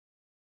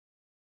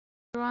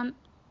Everyone,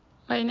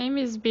 my name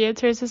is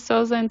Beatriz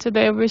Souza, and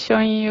today I'll be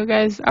showing you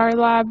guys our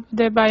lab,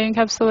 the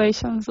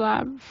Bioencapsulations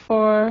Lab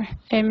for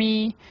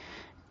ME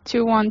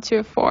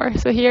 2124.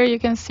 So here you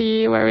can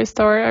see where we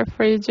store our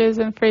fridges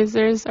and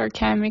freezers, our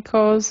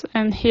chemicals,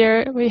 and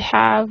here we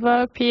have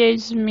a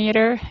pH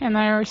meter and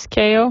our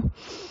scale.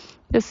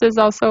 This is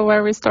also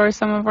where we store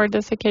some of our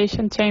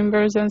desiccation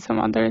chambers and some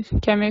other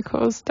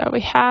chemicals that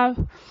we have.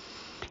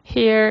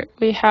 Here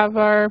we have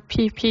our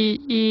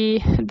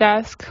PPE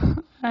desk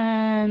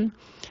and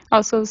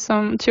also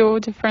two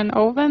different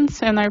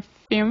ovens and our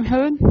fume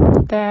hood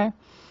that's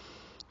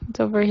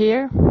over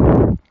here.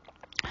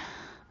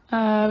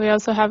 We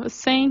also have a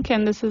sink,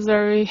 and this is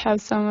where we have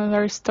some of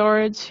our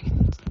storage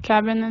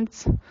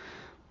cabinets.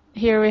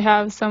 Here we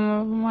have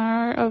some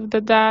more of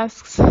the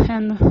desks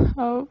and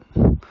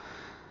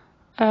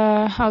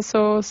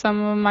also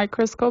some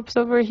microscopes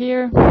over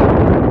here.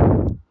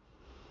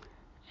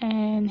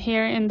 And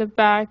here in the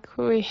back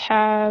we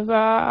have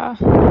a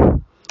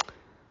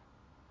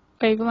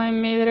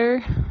wavelength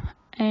meter,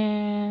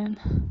 and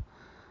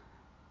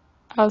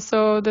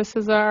also this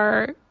is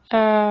our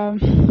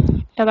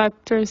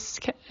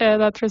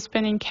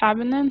electrospinning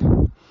cabinet.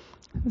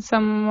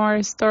 Some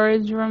more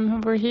storage room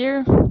over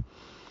here,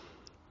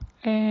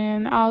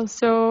 and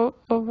also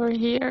over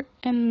here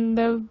in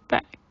the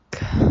back.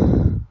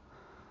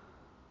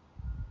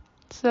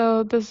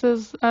 So this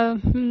is a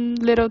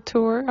little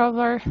tour of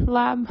our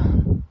lab.